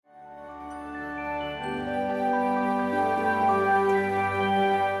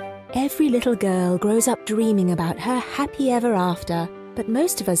Every little girl grows up dreaming about her happy ever after, but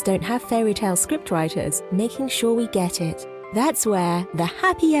most of us don't have fairy tale scriptwriters making sure we get it. That's where the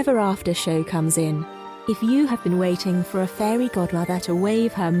Happy Ever After show comes in. If you have been waiting for a fairy godmother to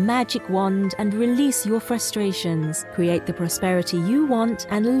wave her magic wand and release your frustrations, create the prosperity you want,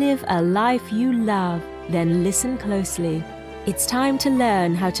 and live a life you love, then listen closely. It's time to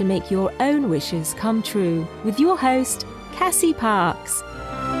learn how to make your own wishes come true with your host, Cassie Parks.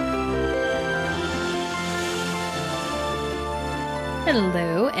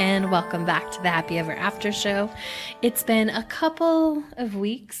 Hello and welcome back to the Happy Ever After show. It's been a couple of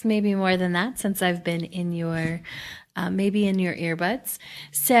weeks, maybe more than that, since I've been in your, maybe in your earbuds.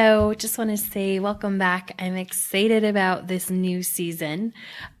 So just want to say welcome back. I'm excited about this new season,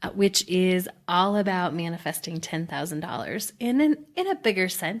 which is all about manifesting $10,000. And in a bigger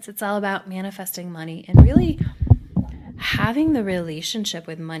sense, it's all about manifesting money and really having the relationship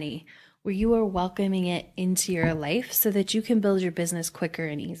with money where you are welcoming it into your life so that you can build your business quicker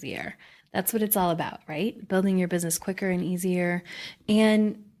and easier. That's what it's all about, right? Building your business quicker and easier.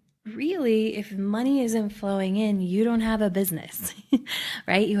 And really, if money isn't flowing in, you don't have a business,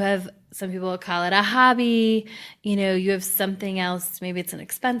 right? You have, some people call it a hobby, you have something else, maybe it's an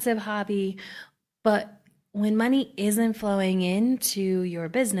expensive hobby, but when money isn't flowing into your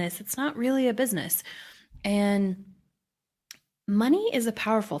business, it's not really a business. And money is a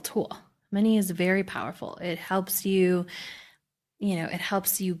powerful tool. Money is very powerful. It helps you, it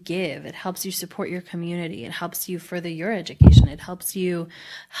helps you give. It helps you support your community. It helps you further your education. It helps you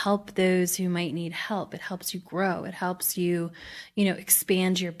help those who might need help. It helps you grow. It helps you,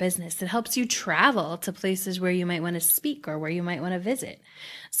 expand your business. It helps you travel to places where you might want to speak or where you might want to visit.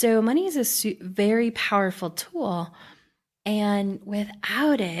 So money is a very powerful tool. And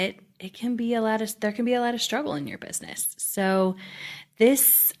without it, there can be a lot of struggle in your business. So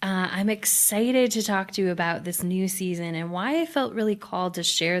I'm excited to talk to you about this new season and why I felt really called to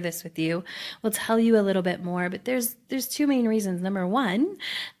share this with you. We'll tell you a little bit more, but there's two main reasons. Number one,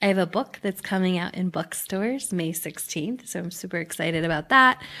 I have a book that's coming out in bookstores May 16th. So I'm super excited about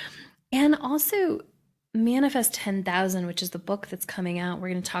that. And also Manifest 10,000, which is the book that's coming out. We're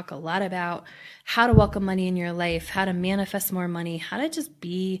going to talk a lot about how to welcome money in your life, how to manifest more money, how to just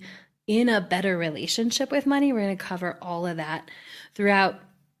be in a better relationship with money. We're going to cover all of that throughout,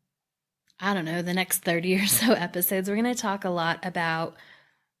 the next 30 or so episodes. We're going to talk a lot about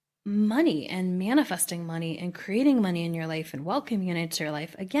money and manifesting money and creating money in your life and welcoming it into your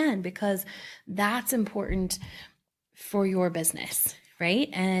life, again, because that's important for your business, right?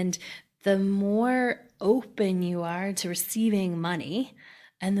 And the more open you are to receiving money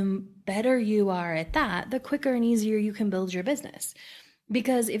and the better you are at that, the quicker and easier you can build your business.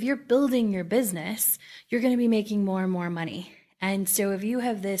 Because if you're building your business, you're going to be making more and more money. And so if you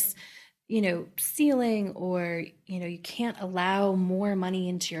have this, ceiling or, you can't allow more money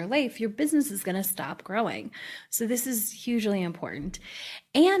into your life, your business is going to stop growing. So this is hugely important.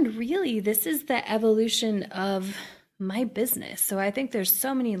 And really, this is the evolution of my business. So I think there's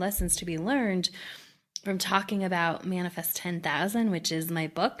so many lessons to be learned from talking about Manifest 10,000, which is my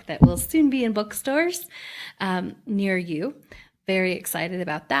book that will soon be in bookstores near you. Very excited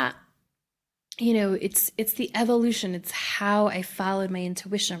about that. It's the evolution. It's how I followed my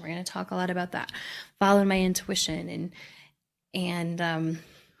intuition. We're going to talk a lot about that. Followed my intuition and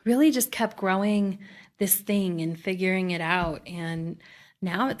really just kept growing this thing and figuring it out. And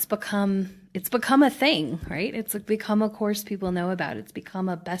now it's become a thing, right? It's become a course people know about. It's become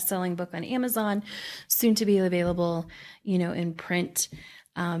a best-selling book on Amazon, soon to be available, in print,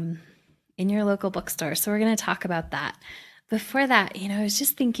 in your local bookstore. So we're going to talk about that. Before that, I was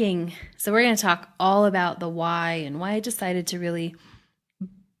just thinking, so we're going to talk all about the why and why I decided to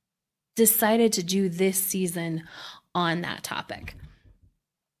do this season on that topic.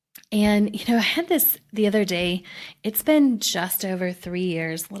 And, I had this the other day. It's been just over 3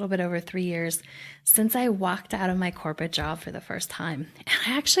 years, a little bit over 3 years since I walked out of my corporate job for the first time. And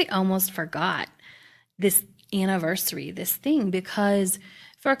I actually almost forgot this anniversary, this thing, because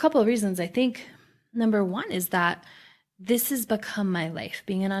for a couple of reasons. I think number one is that this has become my life,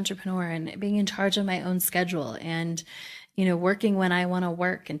 being an entrepreneur and being in charge of my own schedule and, working when I want to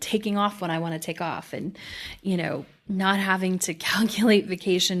work and taking off when I want to take off and, not having to calculate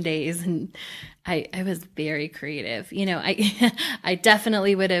vacation days. And I was very creative. I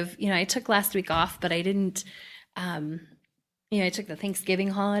definitely would have, I took last week off, but I didn't, I took the Thanksgiving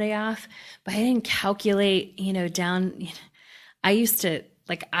holiday off, but I didn't calculate, down. I used to,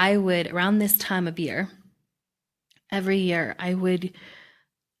 I would, around this time of year, every year, I would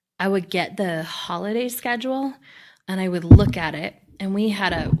get the holiday schedule and I would look at it and we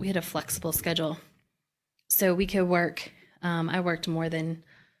had a flexible schedule. So we could work, I worked more than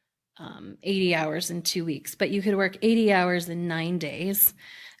 80 hours in 2 weeks, but you could work 80 hours in 9 days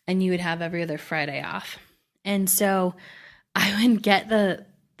and you would have every other Friday off. And so I would get the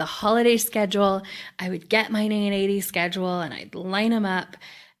holiday schedule, I would get my 980 schedule, and I'd line them up,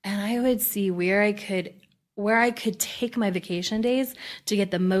 and I would see where I could take my vacation days to get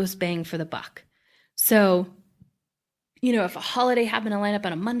the most bang for the buck. So, if a holiday happened to line up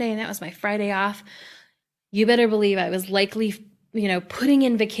on a Monday and that was my Friday off, you better believe I was likely, putting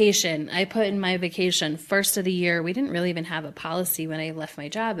in vacation. I put in my vacation first of the year. We didn't really even have a policy when I left my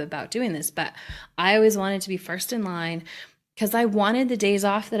job about doing this, but I always wanted to be first in line because I wanted the days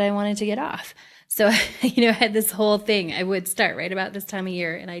off that I wanted to get off. So, I had this whole thing. I would start right about this time of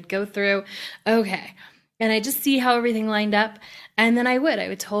year and I'd go through, okay, and I just see how everything lined up. And then I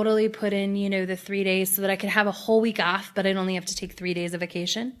would totally put in, the 3 days so that I could have a whole week off, but I'd only have to take 3 days of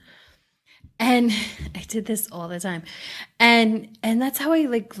vacation. And I did this all the time. And that's how I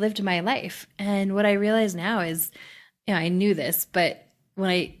lived my life. And what I realize now is, I knew this, but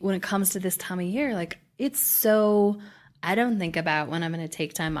when it comes to this time of year, it's so, I don't think about when I'm going to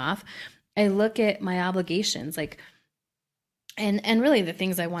take time off. I look at my obligations, and really the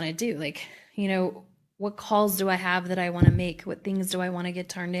things I want to do, what calls do I have that I want to make? What things do I want to get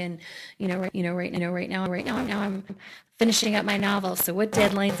turned in? Right now I'm finishing up my novel. So what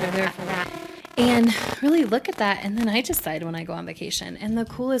deadlines are there for that? And really look at that. And then I decide when I go on vacation. And the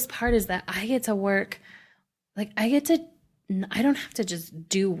coolest part is that I get to work. I don't have to just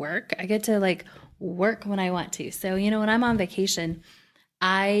do work. I get to work when I want to. So, when I'm on vacation,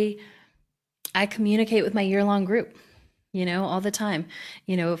 I communicate with my year-long group. All the time,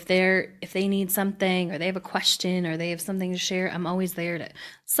 if they need something or they have a question or they have something to share, I'm always there to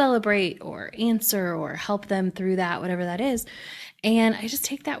celebrate or answer or help them through that, whatever that is. And I just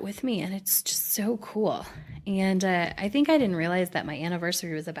take that with me, and it's just so cool. And I think I didn't realize that my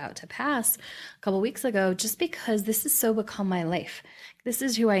anniversary was about to pass a couple weeks ago, just because this has so become my life. This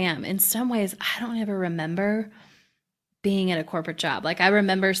is who I am. In some ways, I don't ever remember being at a corporate job. I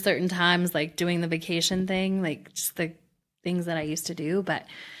remember certain times, doing the vacation thing, just the things that I used to do, but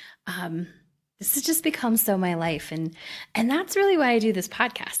this has just become so my life. And that's really why I do this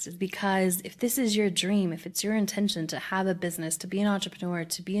podcast, is because if this is your dream, if it's your intention to have a business, to be an entrepreneur,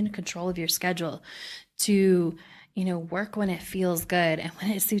 to be in control of your schedule, to, work when it feels good and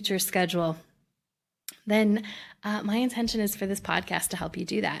when it suits your schedule, then my intention is for this podcast to help you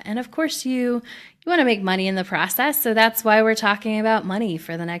do that. And of course, you want to make money in the process. So that's why we're talking about money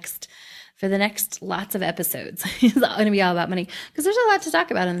for the next lots of episodes. It's going to be all about money because there's a lot to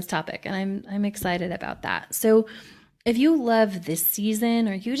talk about on this topic, and I'm excited about that. So if you love this season,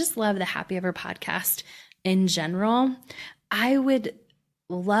 or you just love the Happy Ever podcast in general, I would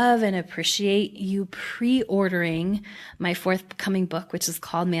love and appreciate you pre-ordering my forthcoming book, which is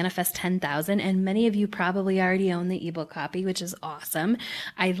called Manifest 10,000. And many of you probably already own the ebook copy, which is awesome.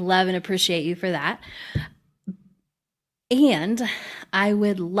 I love and appreciate you for that. And I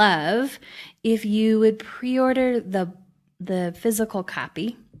would love if you would pre-order the physical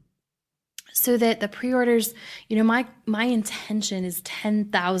copy, so that the pre-orders, my intention is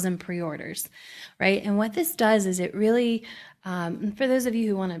 10,000 pre-orders, right? And what this does is it really, for those of you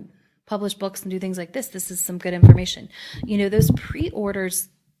who want to publish books and do things like this is some good information. Those pre-orders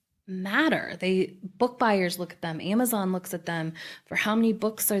matter. Book buyers look at them. Amazon looks at them for how many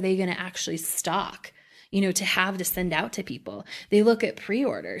books are they going to actually stock, to have to send out to people. They look at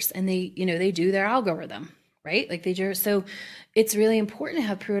pre-orders and they do their algorithm, right? They do. So it's really important to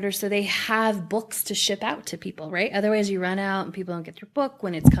have pre-orders so they have books to ship out to people, right? Otherwise you run out and people don't get your book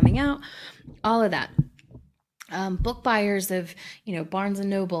when it's coming out, all of that. Book buyers of, Barnes and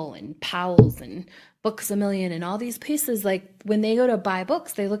Noble and Powell's and Books A Million and all these places, when they go to buy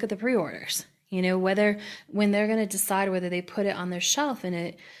books, they look at the pre-orders, when they're going to decide whether they put it on their shelf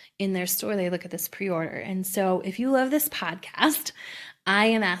in their store, they look at this pre-order. And so if you love this podcast, I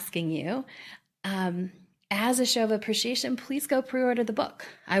am asking you, as a show of appreciation, please go pre-order the book.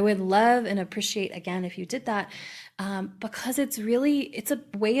 I would love and appreciate, again, if you did that, because it's a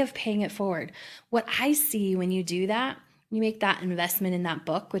way of paying it forward. What I see when you do that, you make that investment in that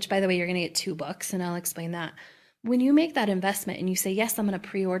book, which, by the way, you're going to get 2 books, and I'll explain that. When you make that investment and you say, yes, I'm going to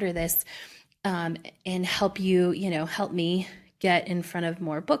pre-order this, and help you, help me get in front of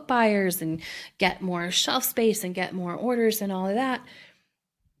more book buyers and get more shelf space and get more orders and all of that,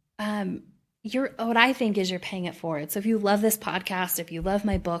 what I think is you're paying it forward. So if you love this podcast, if you love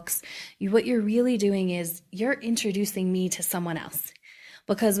my books, what you're really doing is you're introducing me to someone else.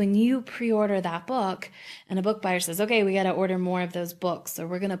 Because when you pre-order that book and a book buyer says, okay, we got to order more of those books, or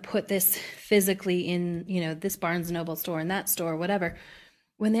we're going to put this physically in, this Barnes and Noble store and that store, whatever.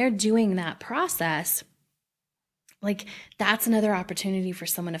 When they're doing that process, like that's another opportunity for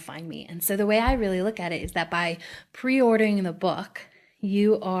someone to find me. And so the way I really look at it is that by pre-ordering the book,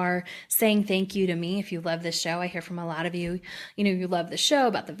 you are saying thank you to me. If you love this show, I hear from a lot of you, you love the show,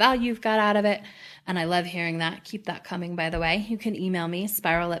 about the value you've got out of it. And I love hearing that. Keep that coming, by the way. You can email me,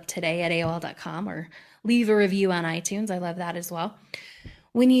 spiraluptoday@aol.com, or leave a review on iTunes. I love that as well.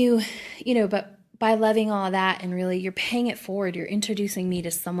 But by loving all that, and really you're paying it forward, you're introducing me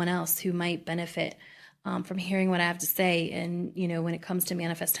to someone else who might benefit from hearing what I have to say. And, when it comes to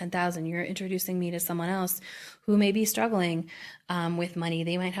Manifest 10,000, you're introducing me to someone else who may be struggling with money.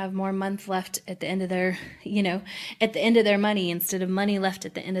 They might have more month left at the end of their, at the end of their money instead of money left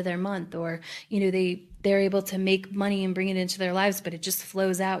at the end of their month. Or, they're able to make money and bring it into their lives, but it just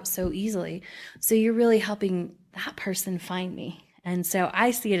flows out so easily. So you're really helping that person find me. And so I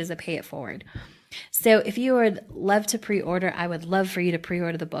see it as a pay it forward. So if you would love to pre-order, I would love for you to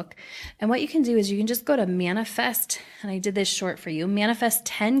pre-order the book. And what you can do is you can just go to Manifest, and I did this short for you,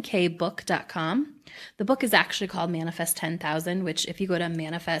 manifest10kbook.com. The book is actually called Manifest 10,000, which if you go to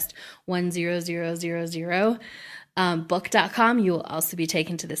manifest10000 book.com, you will also be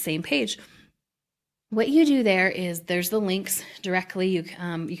taken to the same page. What you do there is there's the links directly. You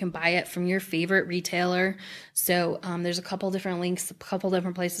can buy it from your favorite retailer. So there's a couple different links, a couple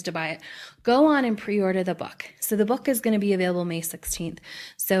different places to buy it. Go on and pre-order the book. So the book is going to be available May 16th.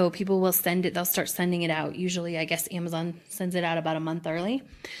 So people will send it. They'll start sending it out. Usually, I guess Amazon sends it out about a month early.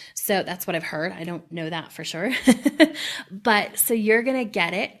 So that's what I've heard. I don't know that for sure. But so you're going to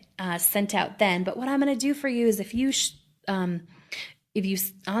get it sent out then. But what I'm going to do for you is if you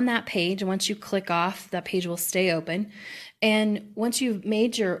on that page, once you click off, that page will stay open. And once you've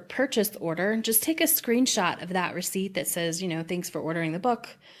made your purchase order, just take a screenshot of that receipt that says, thanks for ordering the book,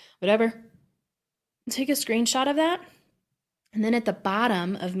 whatever. Take a screenshot of that. And then at the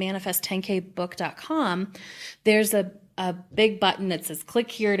bottom of manifest10kbook.com, there's a big button that says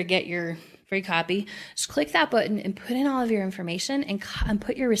click here to get your free copy. Just click that button and put in all of your information and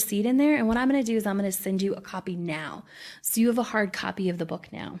put your receipt in there. And what I'm going to do is I'm going to send you a copy now. So you have a hard copy of the book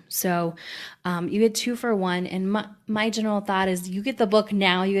now. So you get 2 for 1. And my general thought is you get the book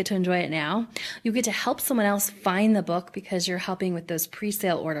now. You get to enjoy it now. You get to help someone else find the book because you're helping with those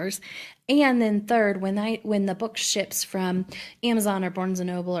pre-sale orders. And then third, when the book ships from Amazon or Barnes &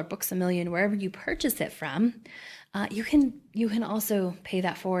 Noble or Books A Million, wherever you purchase it from, you can also pay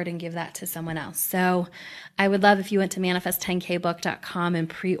that forward and give that to someone else. So I would love if you went to manifest10kbook.com and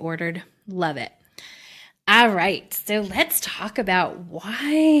pre-ordered. Love it. All right. So let's talk about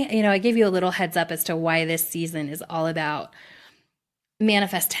why, I gave you a little heads up as to why this season is all about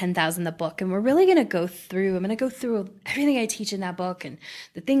Manifest 10,000, the book. And we're really going to I'm going to go through everything I teach in that book and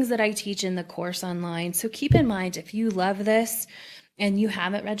the things that I teach in the course online. So keep in mind, if you love this, and you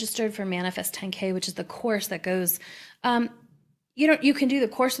haven't registered for Manifest 10K, which is the course that goes, you can do the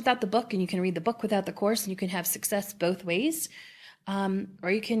course without the book, and you can read the book without the course, and you can have success both ways. Or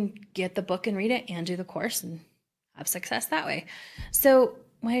you can get the book and read it and do the course and have success that way. So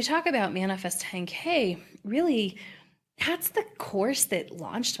when I talk about Manifest 10K, really, that's the course that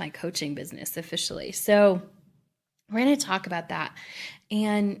launched my coaching business officially. So we're going to talk about that.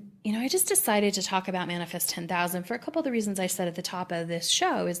 And, I just decided to talk about Manifest 10,000 for a couple of the reasons I said at the top of this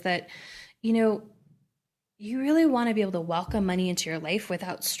show is that, you really want to be able to welcome money into your life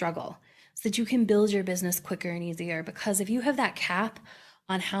without struggle so that you can build your business quicker and easier. Because if you have that cap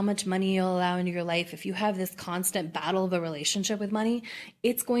on how much money you'll allow into your life, if you have this constant battle of a relationship with money,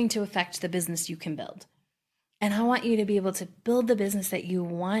 it's going to affect the business you can build. And I want you to be able to build the business that you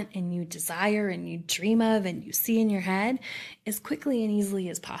want and you desire and you dream of and you see in your head as quickly and easily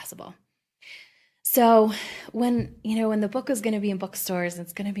as possible. So when the book is going to be in bookstores,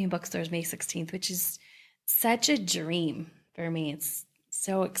 it's going to be in bookstores May 16th, which is such a dream for me. It's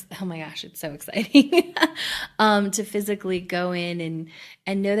so, oh my gosh, it's so exciting to physically go in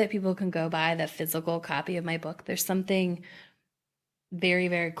and know that people can go buy the physical copy of my book. There's something very,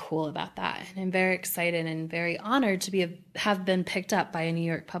 very cool about that. And I'm very excited and very honored to have been picked up by a New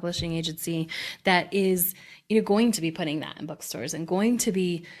York publishing agency that is, going to be putting that in bookstores and going to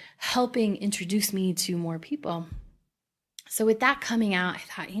be helping introduce me to more people. So with that coming out, I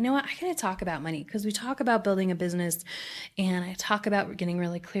thought, I got to talk about money because we talk about building a business and I talk about getting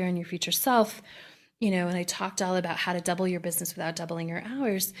really clear on your future self, and I talked all about how to double your business without doubling your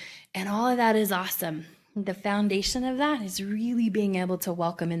hours. And all of that is awesome. The foundation of that is really being able to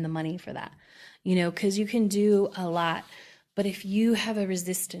welcome in the money for that, because you can do a lot But if you have a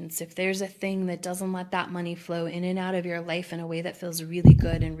resistance, if there's a thing that doesn't let that money flow in and out of your life in a way that feels really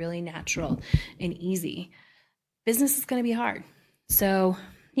good and really natural and easy, business is going to be hard. So,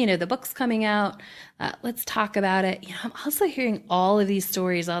 the book's coming out. Let's talk about it. I'm also hearing all of these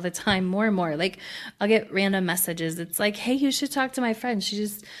stories all the time, more and more. Like, I'll get random messages. It's like, hey, you should talk to my friend.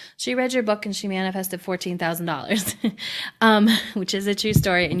 She read your book and she manifested $14,000, which is a true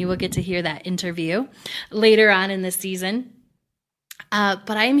story. And you will get to hear that interview later on in the season. But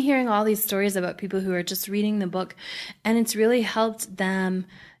I'm hearing all these stories about people who are just reading the book, and it's really helped them.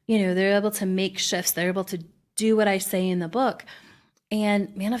 They're able to make shifts. They're able to do what I say in the book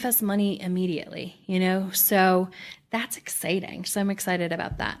and manifest money immediately, so that's exciting. So I'm excited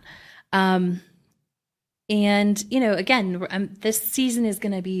about that. And, again, this season is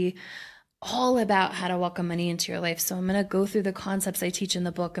going to be all about how to welcome money into your life. So I'm going to go through the concepts I teach in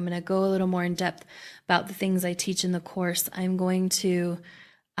the book. I'm going to go a little more in depth about the things I teach in the course. I'm going to,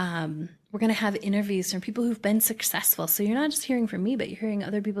 we're going to have interviews from people who've been successful. So you're not just hearing from me, but you're hearing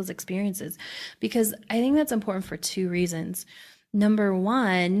other people's experiences, because I think that's important for two reasons. Number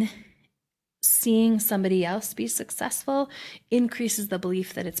one, seeing somebody else be successful increases the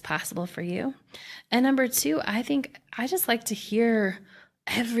belief that it's possible for you. And number two, I just like to hear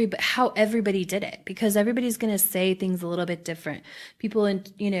how everybody did it, because everybody's going to say things a little bit different. People,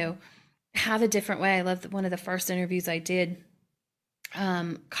 have a different way. I love one of the first interviews I did.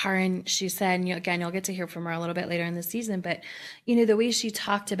 Karen, she said, and again, you'll get to hear from her a little bit later in the season, but the way she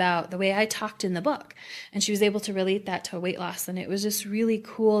talked about the way I talked in the book, and she was able to relate that to weight loss. And it was just really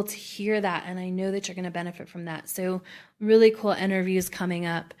cool to hear that. And I know that you're going to benefit from that. So really cool interviews coming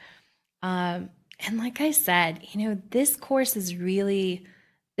up. And like I said, this course is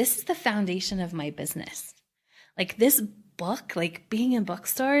this is the foundation of my business. Like this book, like being in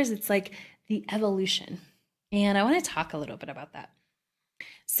bookstores, it's like the evolution. And I want to talk a little bit about that.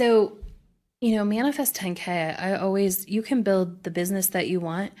 So, Manifest 10K, you can build the business that you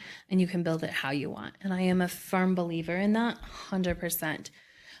want, and you can build it how you want. And I am a firm believer in that, 100%.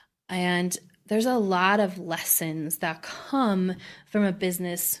 And there's a lot of lessons that come from a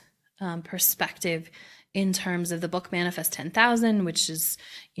business perspective in terms of the book Manifest 10,000, which is,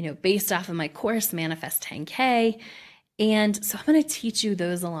 based off of my course, Manifest 10K. And so I'm going to teach you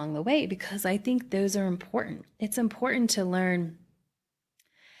those along the way, because I think those are important. It's important to learn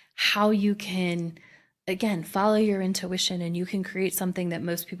how you can, again, follow your intuition, and you can create something that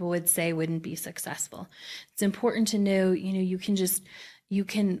most people would say wouldn't be successful. It's important to know, you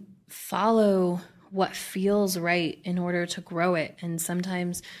can follow what feels right in order to grow it, and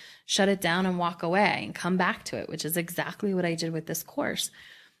sometimes shut it down and walk away and come back to it, which is exactly what I did with this course.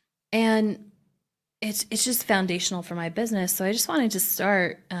 And it's just foundational for my business. So I just wanted to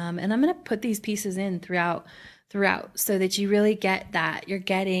start, and I'm going to put these pieces in throughout so that you really get that. You're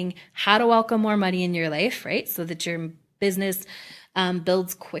getting how to welcome more money in your life, right? So that your business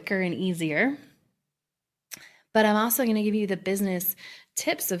builds quicker and easier. But I'm also going to give you the business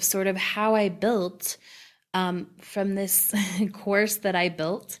tips of sort of how I built from this course that I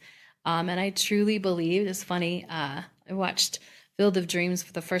built. And I truly believe, it's funny, I watched Field of Dreams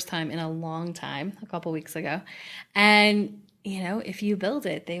for the first time in a long time, a couple weeks ago. And if you build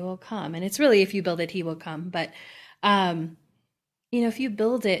it, they will come. And it's really, if you build it, he will come. But, if you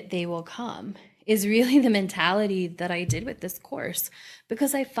build it, they will come is really the mentality that I did with this course,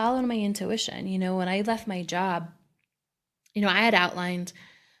 because I followed my intuition. When I left my job, I had outlined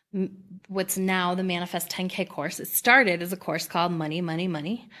what's now the Manifest 10K course. It started as a course called Money, Money,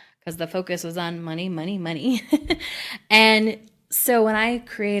 Money, because the focus was on money, money, money. And so when I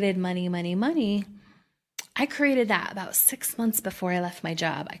created Money, Money, Money, I created that about 6 months before I left my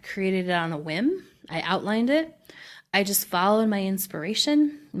job. I created it on a whim. I outlined it. I just followed my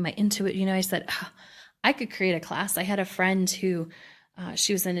inspiration, my intuition. I said, I could create a class. I had a friend who,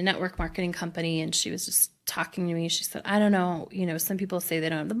 she was in a network marketing company, and she was just talking to me. She said, I don't know, some people say they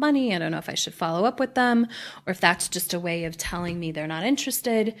don't have the money. I don't know if I should follow up with them, or if that's just a way of telling me they're not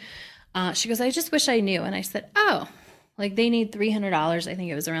interested. She goes, I just wish I knew. And I said, like they need $300. I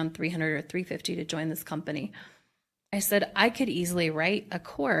think it was around $300 or $350 to join this company. I said, I could easily write a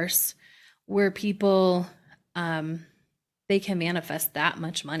course where people, they can manifest that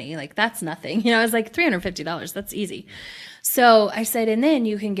much money. Like that's nothing. I was like $350. That's easy. So I said, and then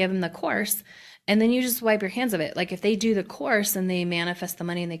you can give them the course, and then you just wipe your hands of it. Like if they do the course and they manifest the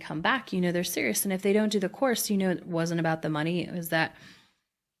money and they come back, they're serious. And if they don't do the course, it wasn't about the money. It was that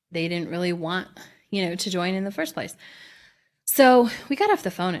they didn't really want, to join in the first place. So we got off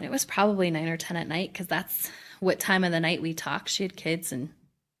the phone, and it was probably 9 or 10 at night, because that's what time of the night we talk. She had kids. And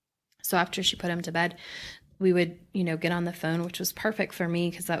so after she put them to bed, we would, get on the phone, which was perfect for me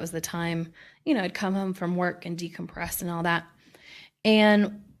because that was the time, I'd come home from work and decompress and all that.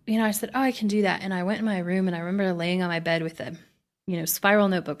 And, I said, oh, I can do that. And I went in my room and I remember laying on my bed with a, spiral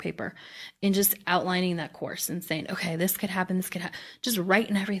notebook paper and just outlining that course and saying, okay, this could happen, this could happen, just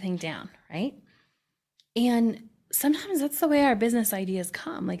writing everything down, right? And sometimes that's the way our business ideas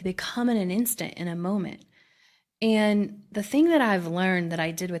come. Like they come in an instant, in a moment. And the thing that I've learned that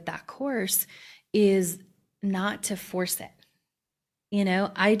I did with that course is not to force it.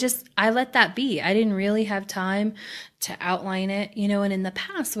 I let that be. I didn't really have time to outline it, and in the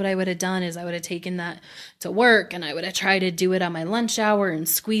past, what I would have done is I would have taken that to work and I would have tried to do it on my lunch hour and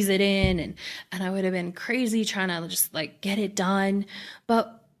squeeze it in. And I would have been crazy trying to just like get it done.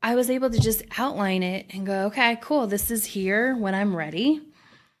 But I was able to just outline it and go, okay, cool. This is here when I'm ready.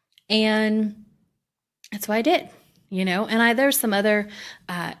 And that's what I did. And there's some other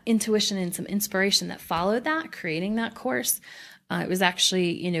intuition and some inspiration that followed that, creating that course. It was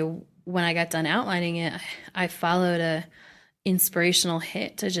actually, when I got done outlining it, I followed a inspirational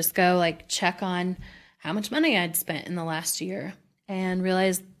hit to just go like check on how much money I'd spent in the last year and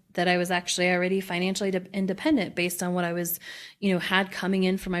realized that I was actually already financially independent based on what I was, had coming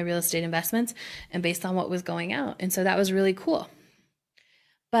in from my real estate investments and based on what was going out. And so that was really cool.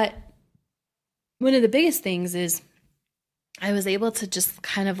 But one of the biggest things is I was able to just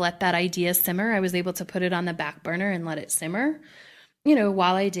kind of let that idea simmer. I was able to put it on the back burner and let it simmer,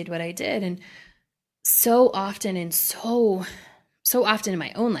 while I did what I did. And so often often in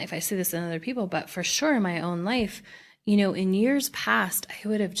my own life, I see this in other people, but for sure in my own life, in years past, I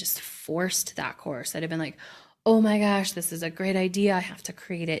would have just forced that course. I'd have been like, oh my gosh, this is a great idea. I have to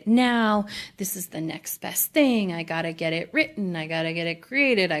create it now. This is the next best thing. I got to get it written. I got to get it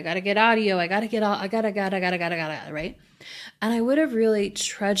created. I got to get audio. I got to get all, I got to, right? And I would have really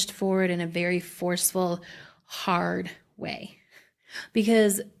trudged forward in a very forceful, hard way.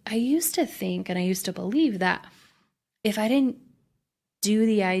 Because I used to think and I used to believe that if I didn't do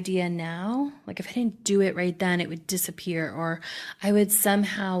the idea now, like if I didn't do it right then, it would disappear, or I would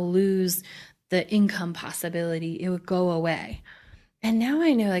somehow lose the income possibility. It would go away. And now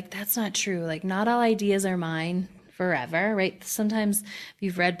I know like that's not true. Like not all ideas are mine forever, right? Sometimes if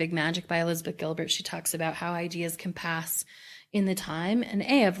you've read Big Magic by Elizabeth Gilbert, she talks about how ideas can pass in the time. And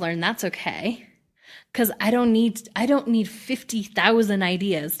I've learned that's okay. Because I don't need 50,000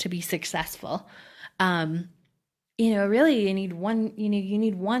 ideas to be successful. Really you need one, you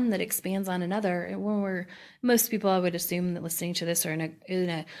need one that expands on another. And when most people, I would assume that listening to this are in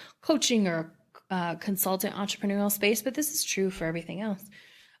a coaching or consultant entrepreneurial space, but this is true for everything else.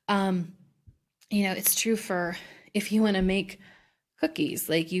 It's true for if you want to make cookies,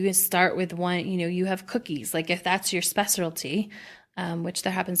 like you can start with one, you have cookies, like if that's your specialty, which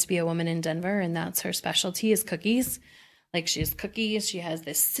there happens to be a woman in Denver and that's her specialty is cookies. Like she has cookies, she has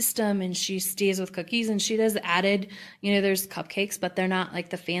this system and she stays with cookies and she does added, there's cupcakes, but they're not like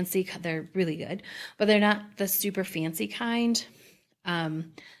the fancy, they're really good, but they're not the super fancy kind.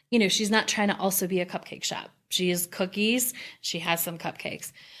 She's not trying to also be a cupcake shop. She has cookies, she has some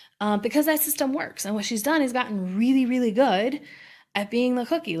cupcakes, because that system works. And what she's done is gotten really, really good at being the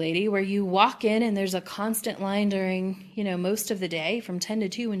cookie lady, where you walk in and there's a constant line during, most of the day from 10 to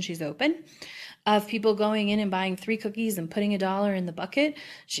 2 when she's open, of people going in and buying 3 cookies and putting $1 in the bucket.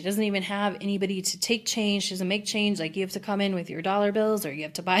 She doesn't even have anybody to take change. She doesn't make change. Like you have to come in with your dollar bills, or you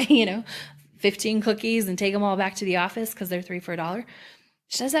have to buy, 15 cookies and take them all back to the office because they're 3 for $1.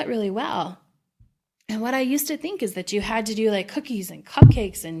 She does that really well. And what I used to think is that you had to do like cookies and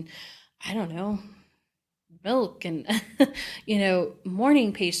cupcakes and I don't know, milk and,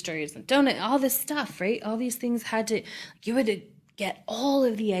 morning pastries and donut, all this stuff, right? All these things you had to get all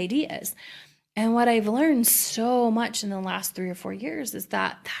of the ideas. And what I've learned so much in the last 3 or 4 years is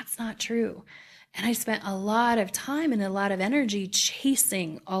that that's not true. And I spent a lot of time and a lot of energy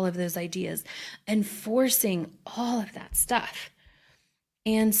chasing all of those ideas and forcing all of that stuff.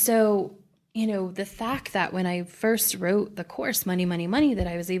 And so, the fact that when I first wrote the course, Money, Money, Money, that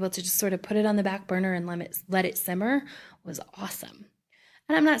I was able to just sort of put it on the back burner and let it simmer was awesome.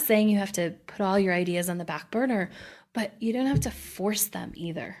 And I'm not saying you have to put all your ideas on the back burner, but you don't have to force them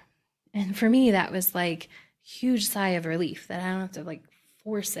either. And for me, that was like huge sigh of relief that I don't have to like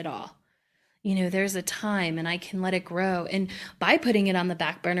force it all. There's a time and I can let it grow. And by putting it on the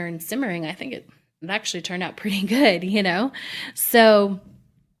back burner and simmering, I think it actually turned out pretty good, So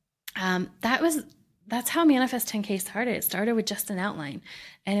that's how Manifest 10K started. It started with just an outline.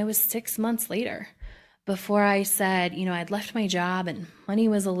 And it was 6 months later before I said, I'd left my job and money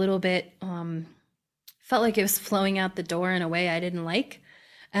was a little bit, felt like it was flowing out the door in a way I didn't like.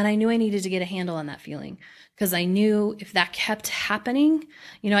 And I knew I needed to get a handle on that feeling, because I knew if that kept happening,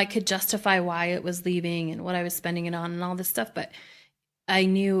 I could justify why it was leaving and what I was spending it on and all this stuff. But I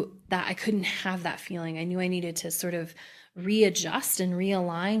knew that I couldn't have that feeling. I knew I needed to sort of readjust and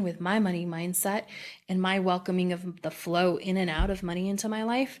realign with my money mindset and my welcoming of the flow in and out of money into my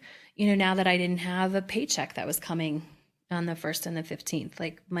life. Now that I didn't have a paycheck that was coming on the 1st and the 15th,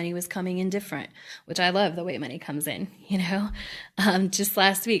 like money was coming in different, which I love the way money comes in. Just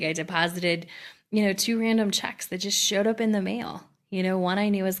last week I deposited, 2 random checks that just showed up in the mail. One I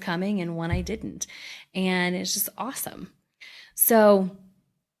knew was coming and one I didn't. And it's just awesome. So,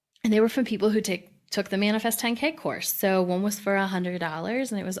 and they were from people who took the Manifest 10K course. So one was for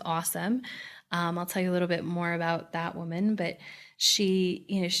 $100 and it was awesome. I'll tell you a little bit more about that woman, but she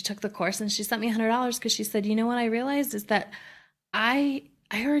took the course and she sent me $100 because she said, what I realized is that I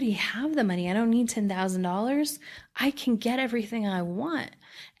already have the money. I don't need $10,000. I can get everything I want.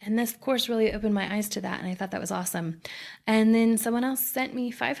 And this course really opened my eyes to that. And I thought that was awesome. And then someone else sent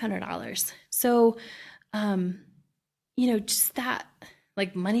me $500. So, just that,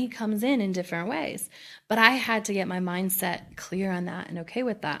 like, money comes in different ways, but I had to get my mindset clear on that and okay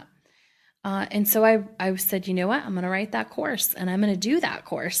with that. And so I said, you know what, I'm going to write that course and I'm going to do that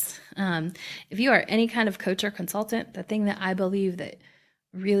course. If you are any kind of coach or consultant, the thing that I believe that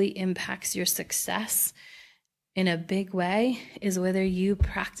really impacts your success in a big way is whether you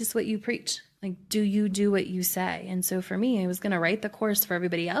practice what you preach. Like, do you do what you say? And so for me, I was going to write the course for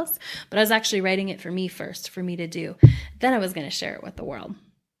everybody else, but I was actually writing it for me first, for me to do. Then I was going to share it with the world.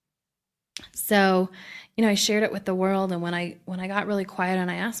 So, I shared it with the world. And when I got really quiet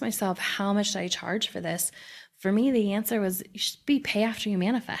and I asked myself, how much do I charge for this? For me, the answer was, you should be pay after you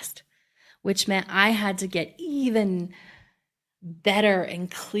manifest, which meant I had to get even better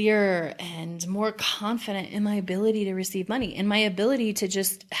and clearer and more confident in my ability to receive money and my ability to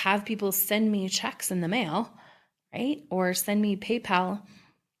just have people send me checks in the mail, right? Or send me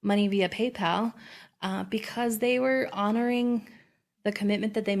money via PayPal, because they were honoring the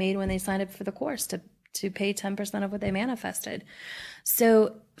commitment that they made when they signed up for the course to pay 10% of what they manifested.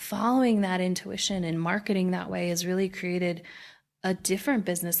 So following that intuition and marketing that way has really created a different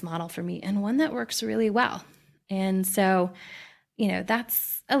business model for me, and one that works really well. And so,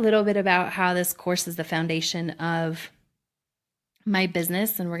 that's a little bit about how this course is the foundation of my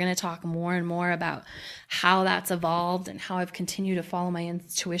business. And we're going to talk more and more about how that's evolved and how I've continued to follow my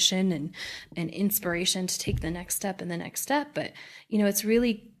intuition and inspiration to take the next step and the next step. But, it's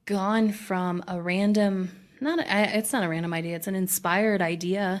really gone from a random, it's not a random idea. It's an inspired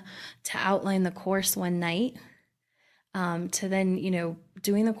idea to outline the course one night, to then,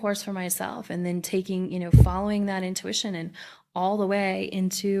 doing the course for myself and then taking, following that intuition and all the way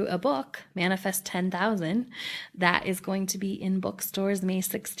into a book, Manifest 10,000, that is going to be in bookstores May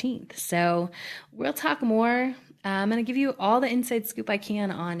 16th. So we'll talk more. I'm going to give you all the inside scoop I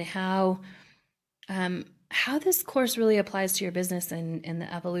can on how this course really applies to your business and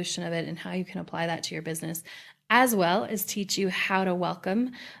the evolution of it and how you can apply that to your business, as well as teach you how to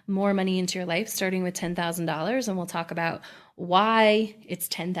welcome more money into your life, starting with $10,000. And we'll talk about why it's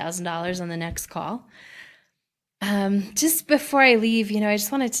 $10,000 on the next call. Just before I leave, I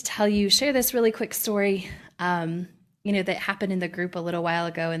just wanted to share this really quick story, that happened in the group a little while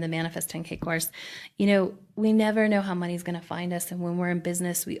ago in the Manifest 10K course. We never know how money's going to find us. And when we're in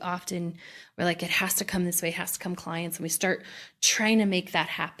business, we're like, it has to come this way, it has to come clients. And we start trying to make that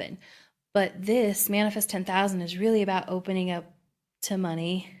happen. But this Manifest 10,000 is really about opening up to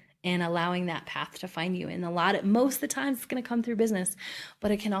money and allowing that path to find you. And most of the time it's going to come through business, but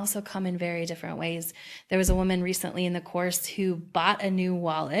it can also come in very different ways. There was a woman recently in the course who bought a new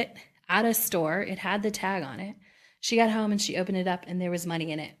wallet at a store. It had the tag on it. She got home and she opened it up and there was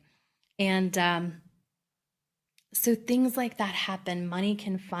money in it. And so things like that happen. Money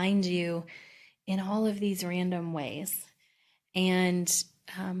can find you in all of these random ways. And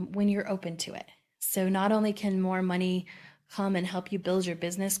when you're open to it. So not only can more money come and help you build your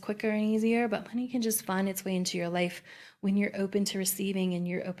business quicker and easier, but money can just find its way into your life when you're open to receiving and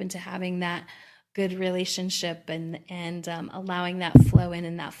you're open to having that good relationship and allowing that flow in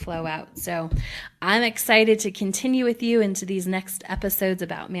and that flow out. So I'm excited to continue with you into these next episodes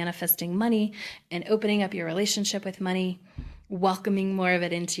about manifesting money and opening up your relationship with money, welcoming more of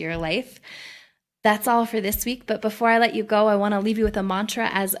it into your life. That's all for this week. But before I let you go, I want to leave you with a mantra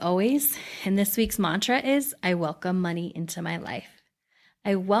as always. And this week's mantra is, I welcome money into my life.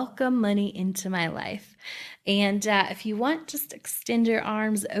 I welcome money into my life. And if you want, just extend your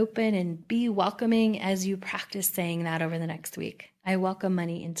arms open and be welcoming as you practice saying that over the next week. I welcome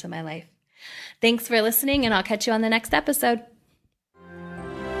money into my life. Thanks for listening, and I'll catch you on the next episode.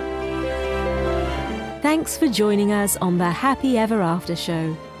 Thanks for joining us on the Happy Ever After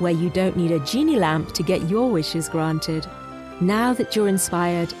show, where you don't need a genie lamp to get your wishes granted. Now that you're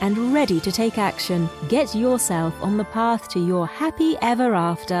inspired and ready to take action, get yourself on the path to your happy ever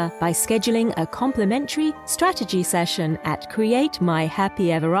after by scheduling a complimentary strategy session at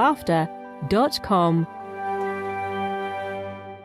createmyhappyeverafter.com